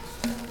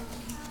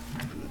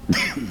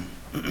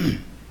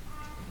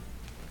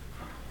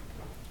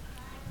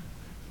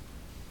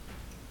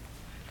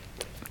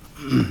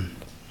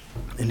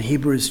 In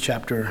Hebrews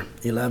chapter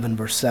 11,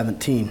 verse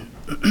 17.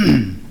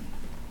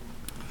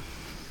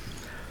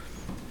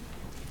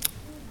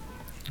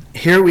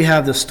 Here we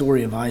have the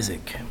story of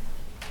Isaac.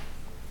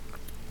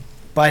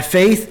 By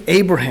faith,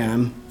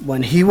 Abraham,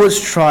 when he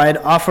was tried,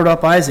 offered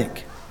up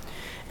Isaac.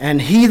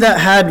 And he that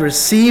had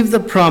received the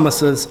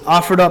promises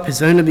offered up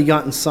his only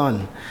begotten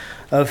son,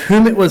 of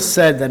whom it was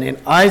said that in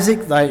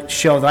Isaac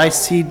shall thy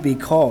seed be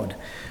called,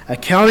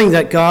 accounting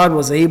that God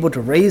was able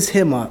to raise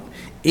him up,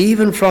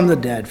 even from the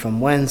dead,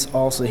 from whence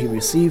also he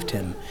received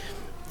him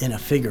in a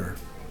figure.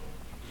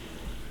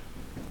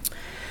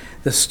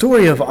 The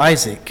story of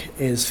Isaac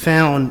is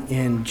found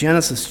in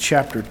Genesis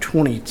chapter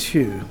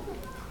 22.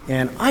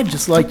 And I'd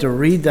just like to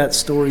read that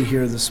story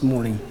here this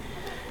morning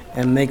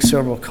and make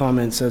several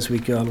comments as we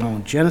go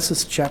along.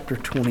 Genesis chapter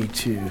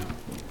 22.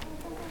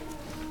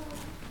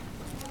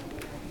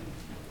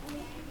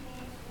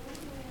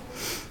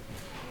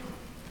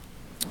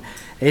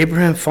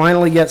 Abraham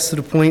finally gets to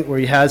the point where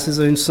he has his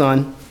own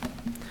son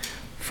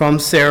from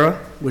Sarah,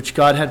 which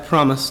God had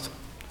promised.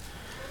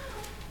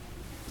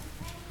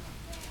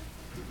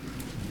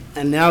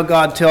 And now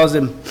God tells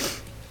him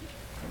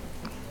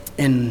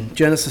in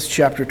Genesis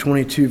chapter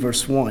 22,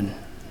 verse 1,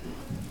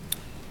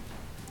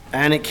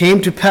 and it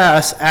came to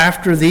pass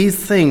after these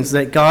things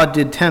that God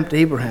did tempt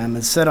Abraham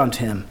and said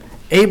unto him,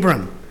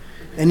 Abram,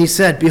 and he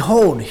said,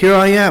 Behold, here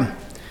I am.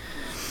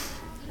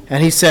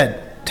 And he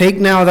said, Take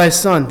now thy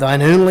son,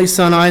 thine only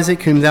son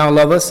Isaac, whom thou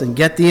lovest, and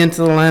get thee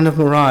into the land of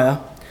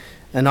Moriah,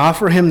 and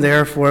offer him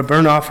there for a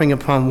burnt offering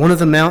upon one of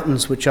the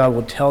mountains which I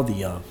will tell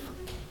thee of.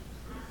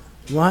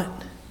 What?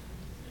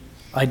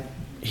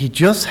 He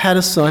just had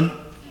a son,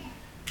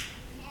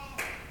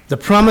 the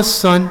promised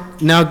son.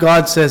 Now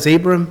God says,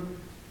 Abram,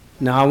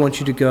 now I want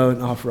you to go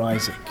and offer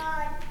Isaac.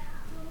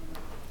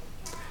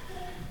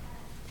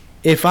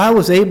 If I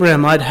was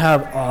Abraham, I'd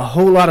have a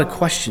whole lot of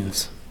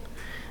questions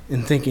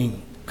and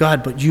thinking,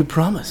 God, but you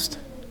promised.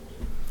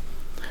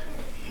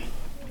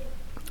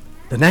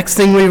 The next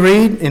thing we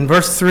read in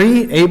verse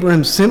 3,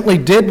 Abraham simply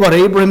did what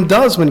Abraham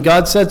does when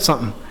God said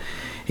something.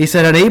 He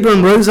said, And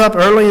Abram rose up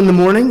early in the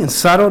morning and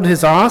saddled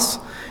his ass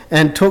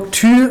and took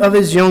 2 of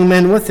his young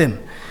men with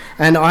him,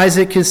 and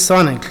Isaac his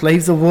son, and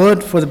clave the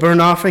wood for the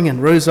burnt offering,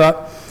 and rose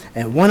up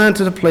and went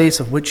unto the place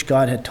of which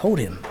God had told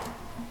him.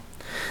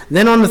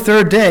 Then on the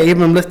 3rd day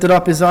Abram lifted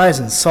up his eyes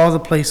and saw the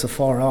place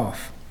afar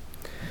off.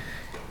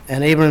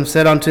 And Abram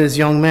said unto his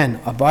young men,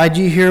 Abide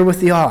ye here with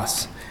the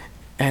ass,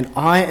 and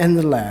I and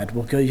the lad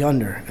will go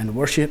yonder and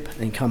worship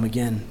and come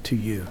again to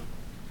you.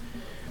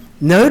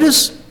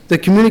 Notice the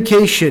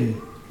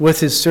communication with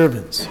his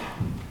servants.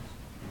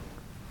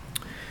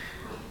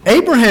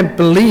 Abraham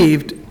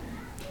believed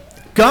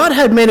God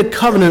had made a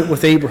covenant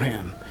with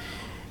Abraham.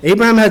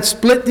 Abraham had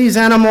split these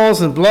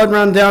animals and blood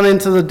ran down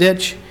into the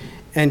ditch,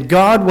 and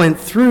God went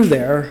through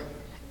there,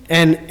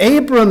 and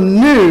Abram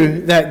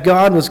knew that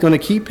God was going to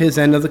keep his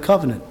end of the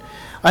covenant.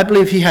 I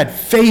believe he had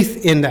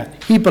faith in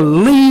that. He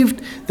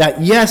believed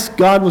that, yes,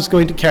 God was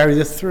going to carry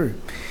this through.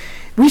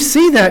 We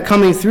see that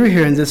coming through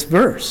here in this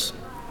verse.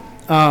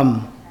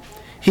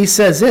 He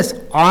says this,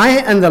 I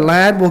and the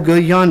lad will go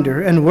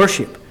yonder and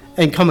worship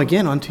and come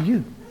again unto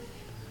you.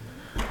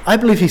 I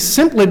believe he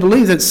simply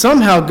believed that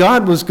somehow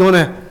God was going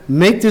to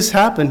make this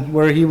happen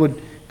where he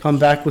would come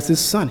back with his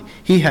son.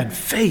 He had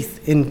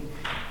faith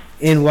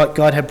in what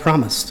God had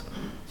promised.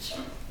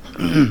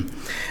 And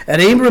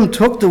Abram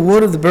took the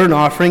wood of the burnt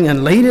offering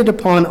and laid it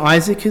upon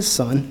Isaac his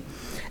son,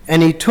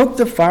 and he took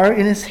the fire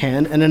in his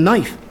hand and a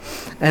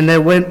knife, and they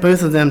went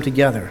both of them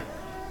together.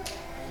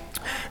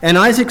 And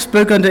Isaac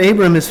spoke unto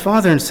Abram his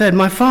father and said,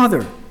 My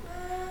father.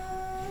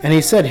 And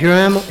he said,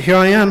 Here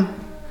I am,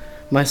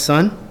 my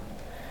son.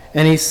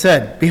 And he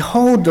said,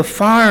 Behold the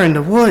fire and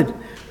the wood,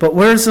 but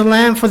where's the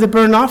lamb for the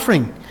burnt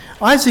offering?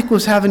 Isaac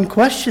was having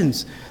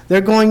questions.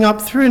 They're going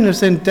up through and they're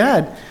saying,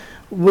 Dad,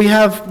 we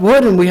have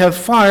wood and we have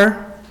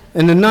fire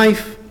and a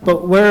knife,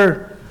 but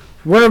where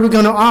are we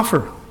going to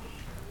offer?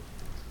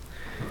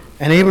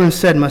 And Abram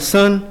said, My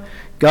son,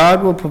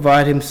 God will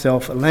provide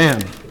himself a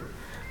lamb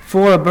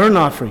for a burnt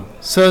offering.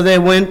 So they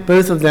went,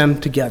 both of them,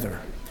 together.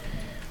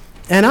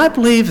 And I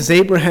believe as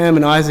Abraham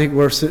and Isaac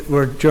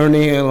were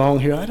journeying along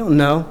here, I don't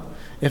know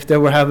if they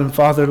were having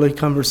fatherly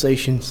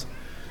conversations.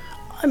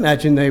 I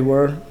imagine they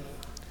were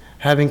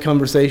having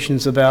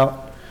conversations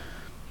about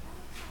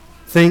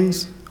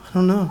things. I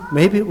don't know.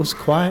 Maybe it was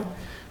quiet.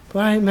 But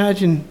I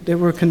imagine they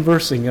were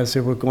conversing as they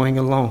were going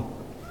along.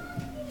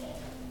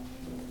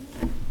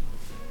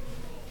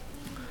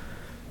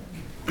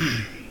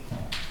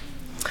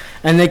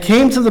 And they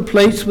came to the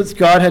place which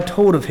God had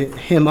told of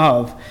him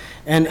of.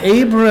 And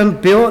Abram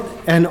built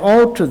an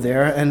altar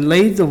there and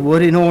laid the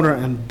wood in order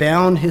and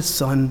bound his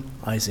son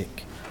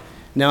Isaac.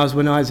 Now is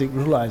when Isaac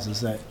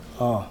realizes that,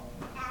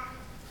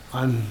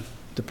 I'm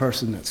the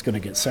person that's going to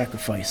get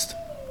sacrificed.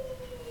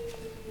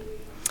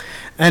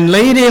 And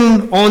laid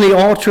him on the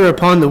altar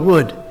upon the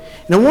wood.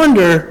 And I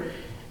wonder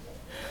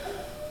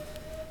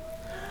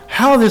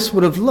how this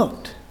would have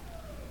looked.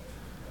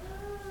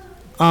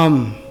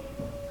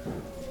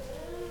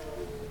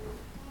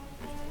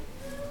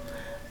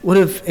 Would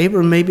have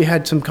Abram maybe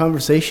had some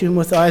conversation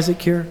with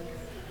Isaac here?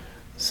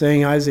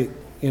 Saying, Isaac,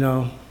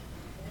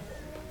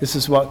 this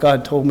is what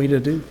God told me to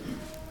do.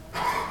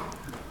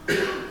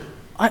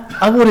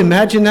 I would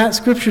imagine that.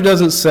 Scripture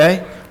doesn't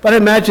say. But I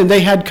imagine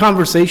they had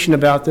conversation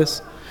about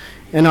this.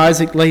 And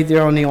Isaac laid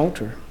there on the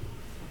altar.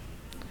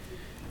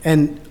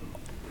 And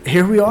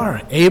here we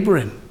are,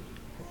 Abram.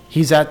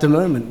 He's at the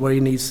moment where he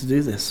needs to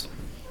do this.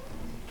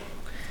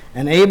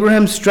 And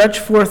Abraham stretched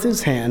forth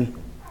his hand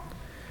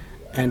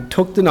and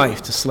took the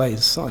knife to slay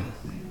his son.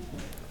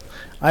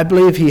 I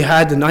believe he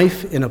had the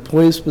knife in a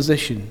poised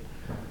position,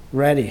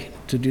 ready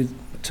to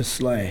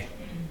slay.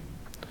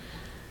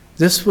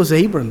 This was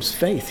Abram's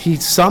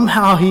faith.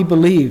 Somehow he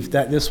believed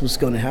that this was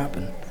going to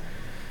happen,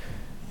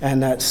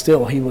 and that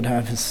still he would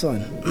have his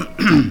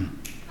son.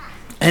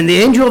 And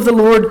the angel of the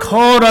Lord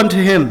called unto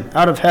him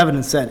out of heaven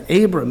and said,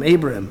 Abram,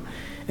 Abram.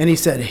 And he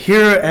said,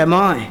 Here am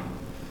I.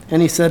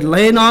 And he said,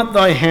 Lay not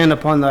thy hand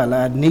upon thy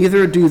lad,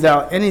 neither do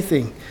thou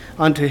anything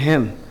unto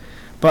him.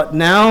 But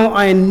now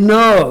I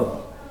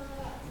know,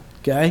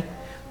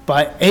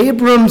 by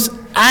Abram's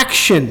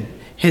action,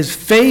 his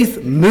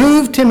faith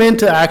moved him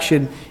into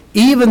action,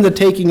 even the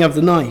taking of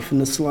the knife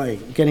and the slay,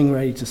 getting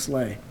ready to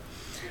slay.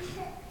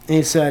 And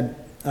he said,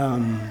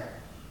 for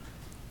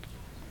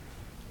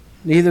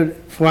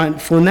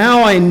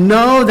now I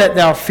know that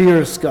thou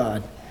fearest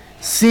God,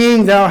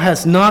 seeing thou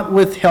hast not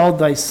withheld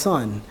thy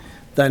son,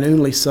 thine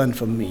only son,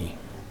 from me.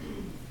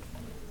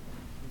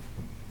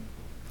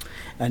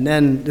 And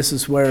then this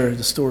is where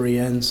the story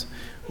ends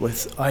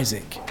with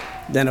Isaac.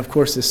 Then, of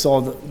course, they saw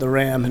the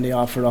ram, and they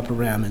offered up a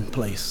ram in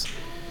place.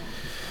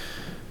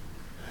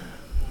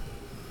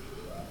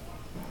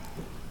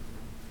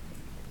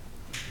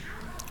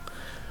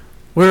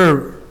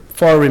 We're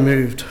far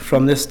removed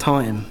from this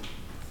time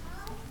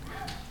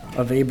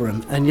of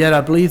Abram, and yet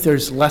I believe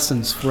there's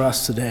lessons for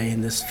us today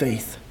in this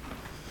faith.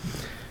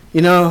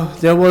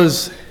 There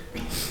was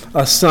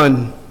a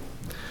son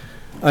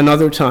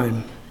another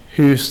time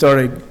who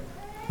started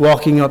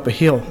walking up a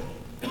hill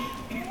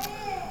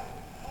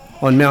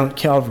on Mount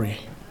Calvary.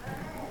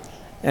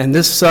 And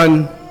this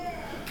son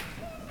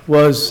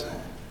also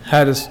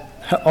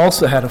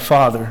had a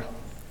father.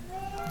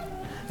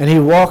 And he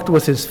walked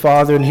with his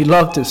father, and he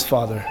loved his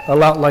father, a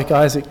lot like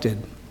Isaac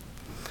did.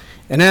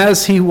 And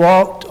as he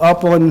walked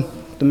up on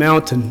the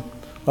mountain,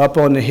 up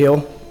on the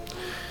hill,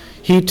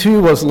 he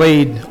too was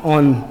laid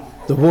on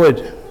the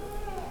wood.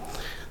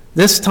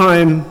 This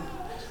time,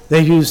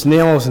 they used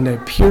nails and they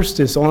pierced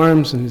his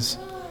arms and his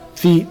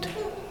feet.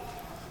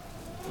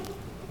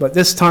 But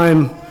this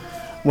time,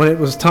 when it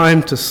was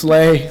time to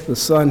slay the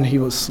son, he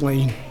was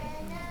slain.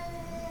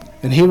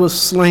 And he was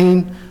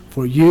slain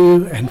for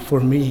you and for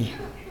me.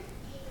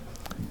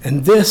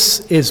 And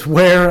this is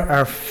where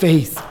our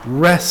faith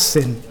rests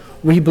in.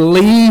 We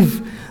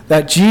believe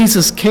that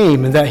Jesus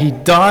came and that he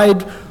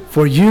died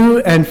for you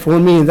and for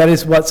me, and that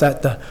is what's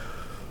at the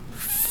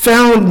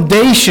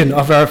foundation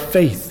of our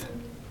faith,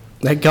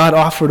 that God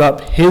offered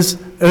up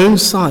his own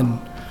Son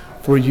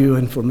for you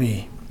and for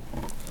me.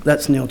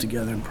 Let's kneel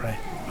together and pray.